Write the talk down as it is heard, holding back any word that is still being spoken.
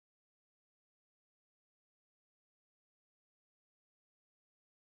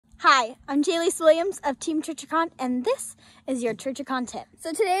Hi, I'm Jalise Williams of Team Trijicon, and this is your Trijicon tip.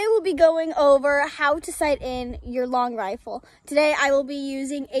 So today we'll be going over how to sight in your long rifle. Today I will be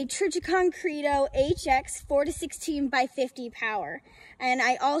using a Trijicon Credo HX 4-16x50 power. And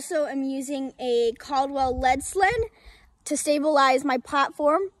I also am using a Caldwell lead sled to stabilize my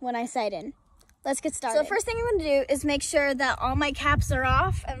platform when I sight in. Let's get started. So the first thing I'm going to do is make sure that all my caps are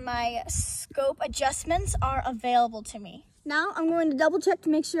off and my scope adjustments are available to me. Now I'm going to double check to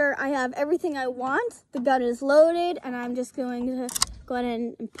make sure I have everything I want. The gun is loaded, and I'm just going to go ahead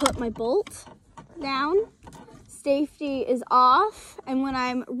and put my bolt down. Safety is off, and when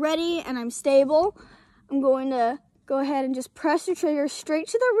I'm ready and I'm stable, I'm going to go ahead and just press the trigger straight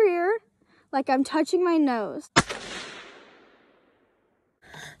to the rear like I'm touching my nose.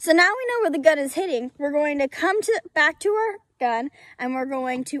 So now we know where the gun is hitting. We're going to come back to our gun and we're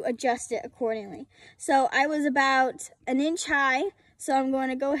going to adjust it accordingly. So I was about an inch high, so I'm going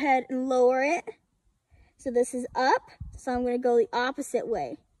to go ahead and lower it. So this is up, so I'm going to go the opposite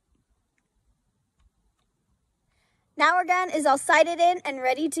way. Now our gun is all sighted in and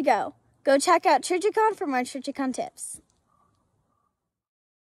ready to go. Go check out Trijicon for more Trijicon tips.